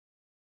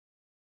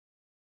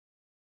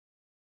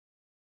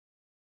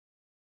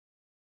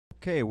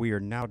Okay, we are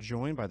now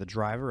joined by the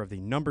driver of the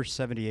number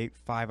 78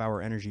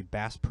 5-Hour Energy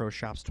Bass Pro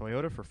Shops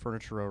Toyota for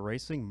Furniture Row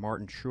Racing,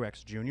 Martin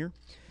Truex Jr.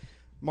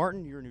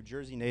 Martin, you're a New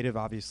Jersey native,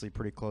 obviously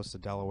pretty close to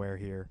Delaware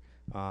here.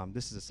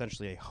 This is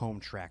essentially a home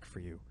track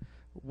for you.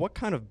 What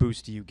kind of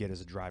boost do you get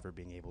as a driver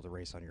being able to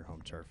race on your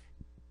home turf?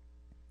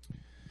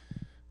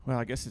 Well,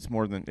 I guess it's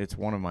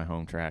one of my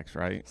home tracks,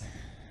 right?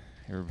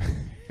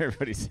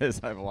 Everybody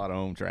says I have a lot of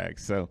home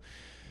tracks. So,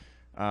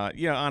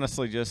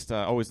 honestly, just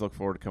always look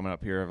forward to coming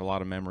up here. I have a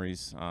lot of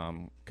memories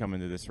coming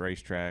to this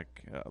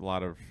racetrack, a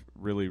lot of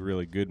really,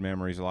 really good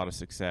memories, a lot of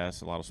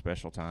success, a lot of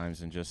special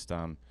times, and just,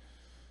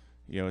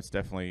 it's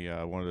definitely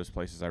one of those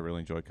places I really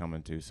enjoy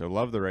coming to. So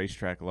love the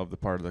racetrack, love the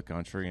part of the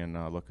country, and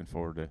looking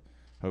forward to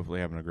hopefully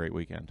having a great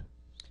weekend.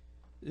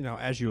 You know,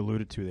 as you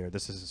alluded to there,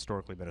 this has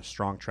historically been a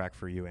strong track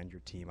for you and your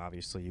team.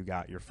 Obviously, you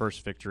got your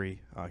first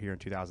victory here in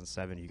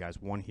 2007. You guys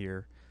won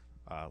here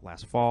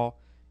last fall.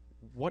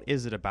 What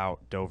is it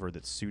about Dover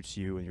that suits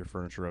you and your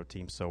Furniture Row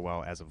team so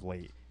well as of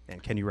late?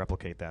 And can you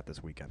replicate that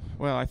this weekend?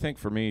 Well, I think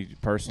for me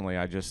personally,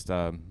 I just,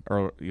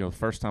 the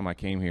first time I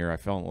came here, I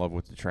fell in love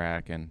with the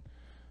track, and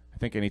I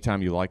think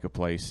anytime you like a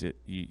place,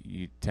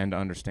 you tend to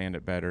understand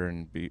it better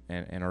and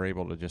are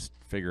able to just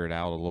figure it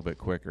out a little bit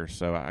quicker.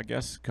 So I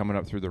guess coming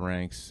up through the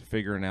ranks,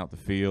 figuring out the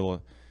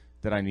feel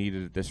that I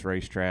needed at this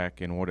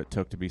racetrack and what it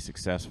took to be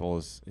successful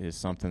is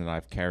something that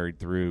I've carried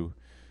through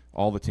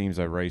all the teams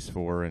I've raced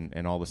for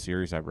and all the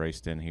series I've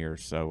raced in here.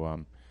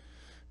 So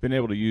been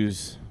able to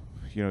use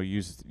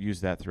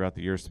that throughout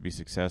the years to be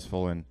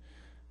successful, and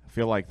I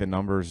feel like the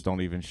numbers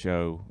don't even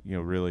show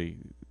really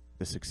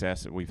the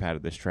success that we've had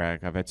at this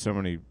track. I've had so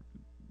many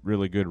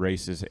really good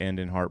races end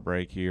in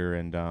heartbreak here,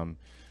 and of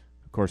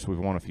course we've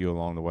won a few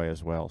along the way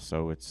as well.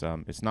 So it's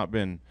not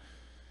been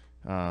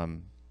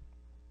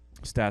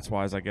stats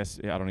wise, I guess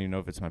I don't even know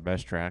if it's my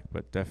best track,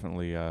 but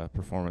definitely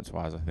performance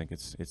wise, I think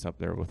it's up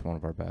there with one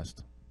of our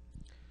best.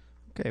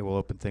 Okay, we'll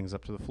open things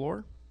up to the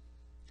floor.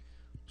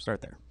 Start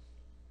there.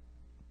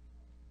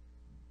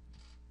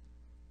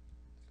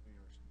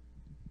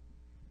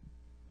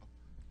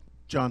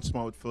 John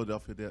Smallwood,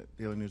 Philadelphia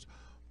Daily News.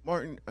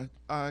 Martin,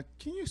 can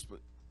you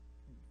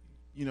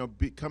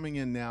coming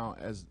in now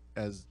as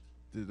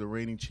the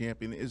reigning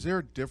champion, is there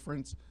a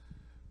difference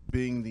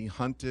being the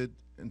hunted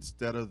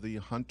instead of the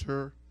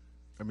hunter?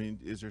 I mean,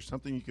 is there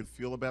something you can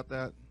feel about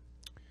that?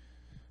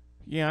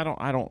 Yeah,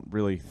 I don't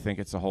really think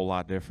it's a whole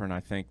lot different. I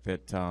think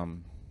that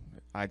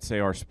I'd say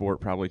our sport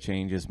probably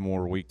changes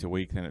more week to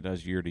week than it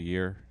does year to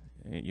year,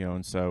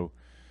 and so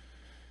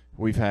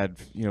we've had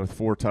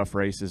 4 tough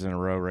races in a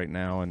row right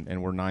now,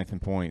 and we're 9th in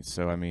points.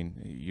 So I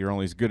mean, you're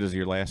only as good as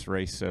your last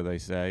race, so they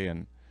say.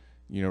 And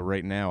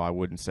right now I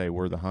wouldn't say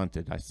we're the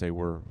hunted. I say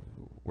we're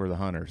the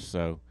hunters.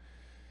 So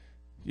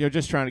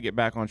just trying to get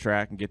back on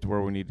track and get to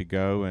where we need to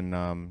go.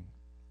 And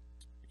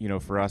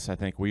for us, I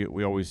think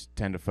we always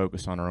tend to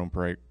focus on our own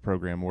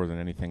program more than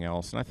anything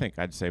else. And I think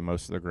I'd say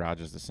most of the garage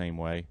is the same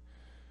way.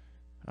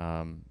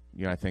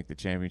 I think the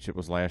championship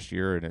was last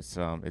year, and it's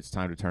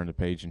time to turn the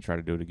page and try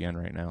to do it again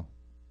right now.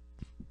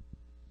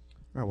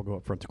 All right, we'll go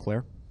up front to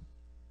Claire.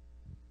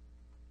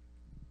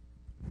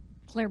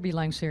 Claire B.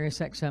 Lang, Sirius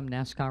XM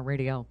NASCAR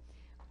Radio.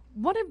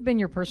 What have been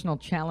your personal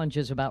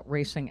challenges about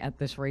racing at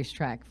this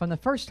racetrack? From the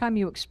first time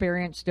you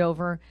experienced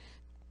Dover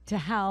to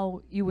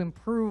how you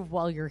improve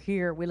while you're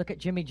here. We look at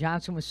Jimmy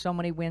Johnson with so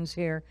many wins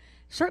here.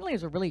 Certainly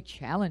is a really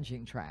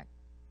challenging track.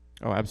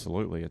 Oh,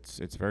 absolutely.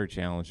 It's very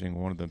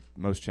challenging. One of the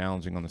most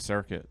challenging on the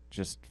circuit,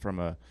 just from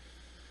a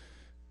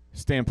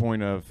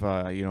standpoint of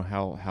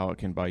how it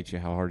can bite you,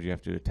 how hard you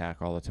have to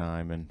attack all the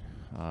time, and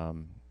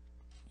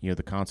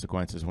the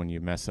consequences when you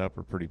mess up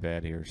are pretty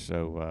bad here.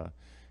 So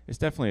it's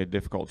definitely a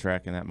difficult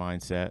track in that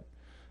mindset.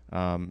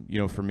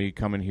 For me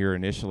coming here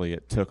initially,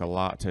 it took a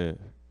while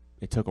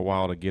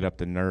to get up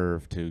the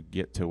nerve to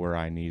get to where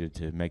I needed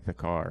to make the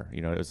car.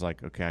 It was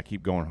like, okay, I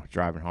keep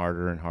driving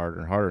harder and harder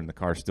and harder, and the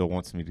car still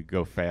wants me to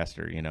go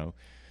faster.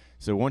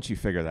 So once you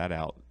figure that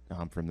out,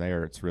 from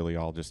there it's really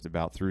all just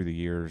about through the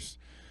years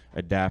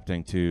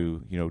adapting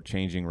to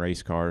changing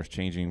race cars,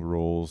 changing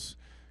rules,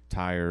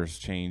 tires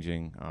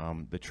changing,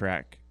 the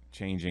track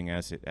changing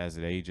as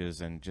it ages,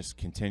 and just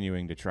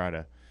continuing to try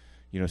to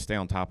stay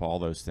on top of all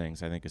those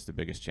things. I think is the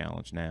biggest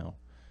challenge now.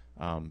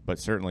 But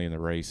certainly in the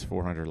race,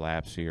 400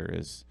 laps here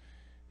is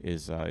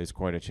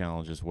quite a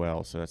challenge as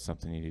well. So that's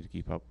something you need to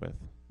keep up with.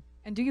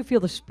 And do you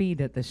feel the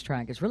speed at this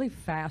track? It's really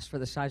fast for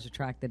the size of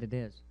track that it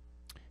is.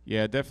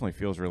 Yeah, it definitely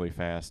feels really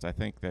fast. I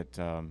think that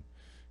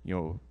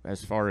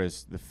as far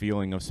as the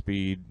feeling of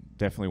speed,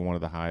 definitely one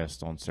of the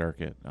highest on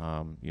circuit.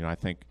 I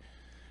think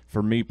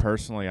for me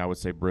personally, I would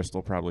say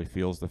Bristol probably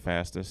feels the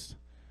fastest,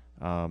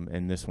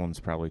 and this one's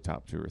probably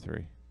top 2 or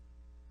 3.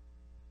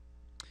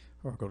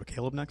 Or go to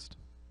Caleb next.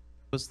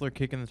 Whistler,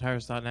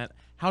 kickingthetires.net.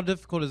 How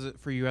difficult is it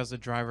for you as a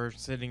driver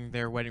sitting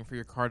there waiting for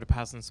your car to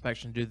pass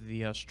inspection due to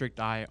the strict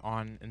eye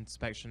on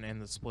inspection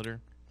and the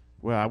splitter?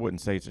 Well, I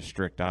wouldn't say it's a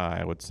strict eye.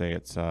 I would say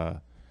it's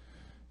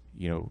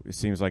it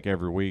seems like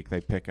every week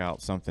they pick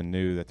out something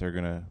new that they're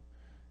going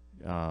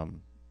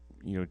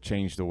to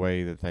change the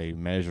way that they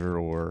measure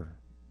or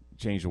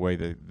change the way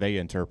that they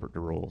interpret the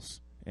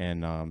rules.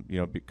 And, you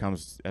know, it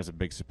becomes as a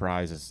big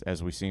surprise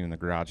as we've seen in the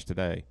garage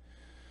today.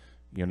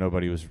 You know,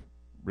 nobody was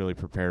really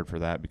prepared for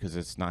that because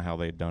it's not how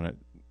they'd done it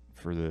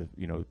for the,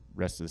 you know,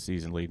 rest of the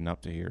season leading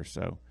up to here.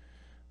 So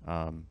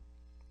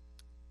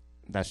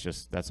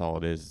that's all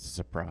it is. It's a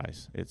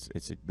surprise.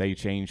 They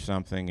change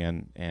something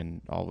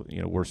and all,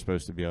 you know, we're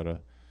supposed to be able to,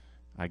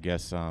 I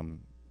guess,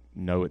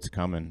 know it's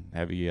coming,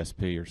 have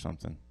ESP or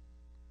something.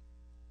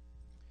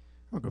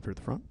 I'll go up here at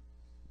the front.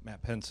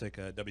 Matt Pensick,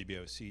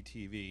 WBOC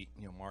TV.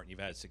 You know, Martin,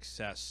 you've had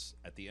success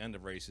at the end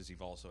of races.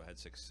 You've also had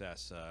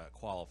success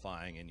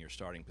qualifying in your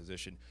starting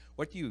position.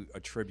 What do you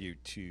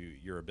attribute to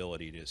your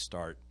ability to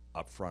start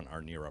up front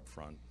or near up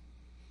front?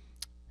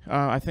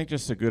 I think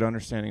just a good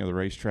understanding of the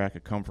racetrack, a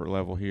comfort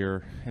level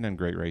here, and then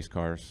great race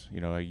cars.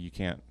 You know, you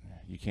can't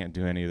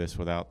do any of this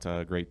without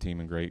a great team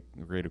and great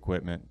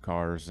equipment,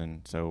 cars,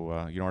 and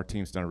so you know, our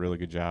team's done a really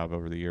good job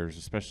over the years,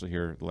 especially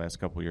here the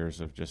last couple of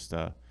years of just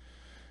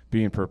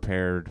being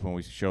prepared when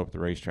we show up at the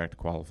racetrack to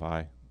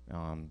qualify,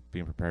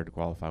 being prepared to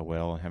qualify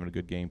well and having a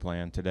good game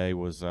plan. Today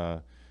was,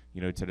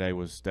 you know,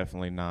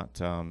 definitely not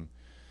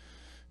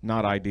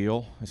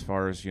ideal as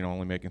far as, you know,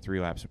 only making 3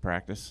 laps of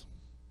practice.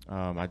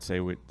 I'd say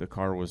the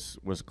car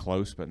was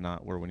close, but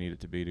not where we need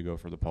it to be to go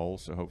for the pole.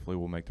 So hopefully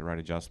we'll make the right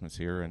adjustments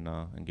here and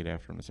get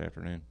after them this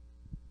afternoon.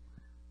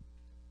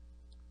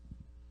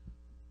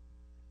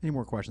 Any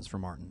more questions for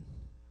Martin?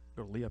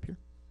 Go to Lee up here.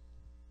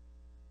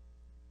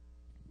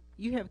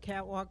 You have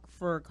Catwalk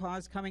for a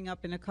Cause coming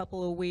up in a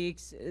couple of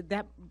weeks.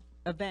 That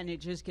event, it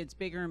just gets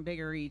bigger and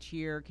bigger each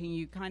year. Can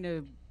you kind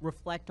of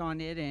reflect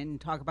on it and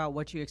talk about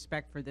what you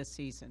expect for this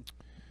season?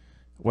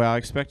 Well, I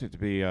expect it to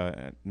be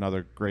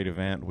another great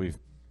event. We've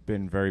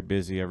been very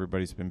busy.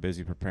 Everybody's been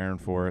busy preparing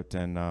for it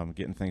and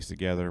getting things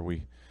together.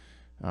 We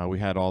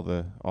had all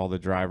the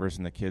drivers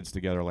and the kids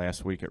together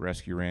last week at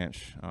Rescue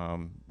Ranch.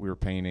 We were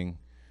painting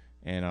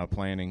and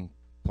planning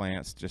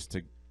plants just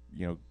to,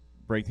 you know,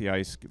 break the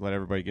ice, let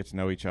everybody get to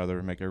know each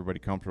other, make everybody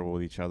comfortable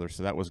with each other.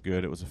 So that was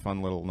good. It was a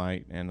fun little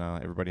night, and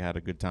everybody had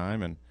a good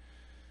time. And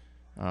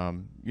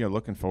you know,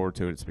 looking forward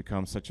to it. It's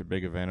become such a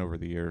big event over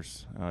the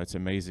years. It's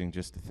amazing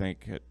just to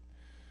think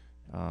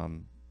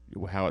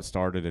how it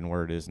started and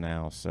where it is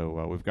now.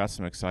 So we've got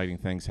some exciting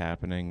things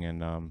happening,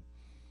 and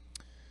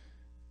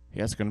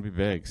yeah, it's going to be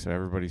big. So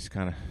everybody's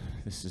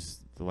this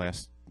is the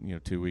last, you know,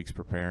 2 weeks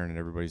preparing, and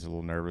everybody's a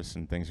little nervous,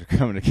 and things are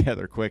coming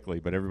together quickly.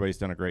 But everybody's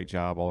done a great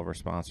job. All of our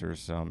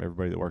sponsors,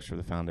 everybody that works for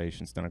the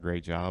foundation's done a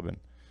great job, and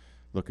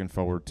looking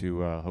forward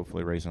to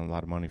hopefully raising a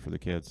lot of money for the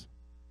kids.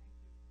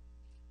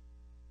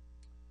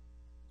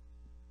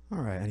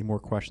 All right. Any more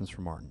questions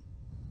for Martin?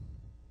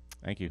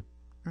 Thank you.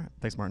 All right.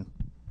 Thanks, Martin.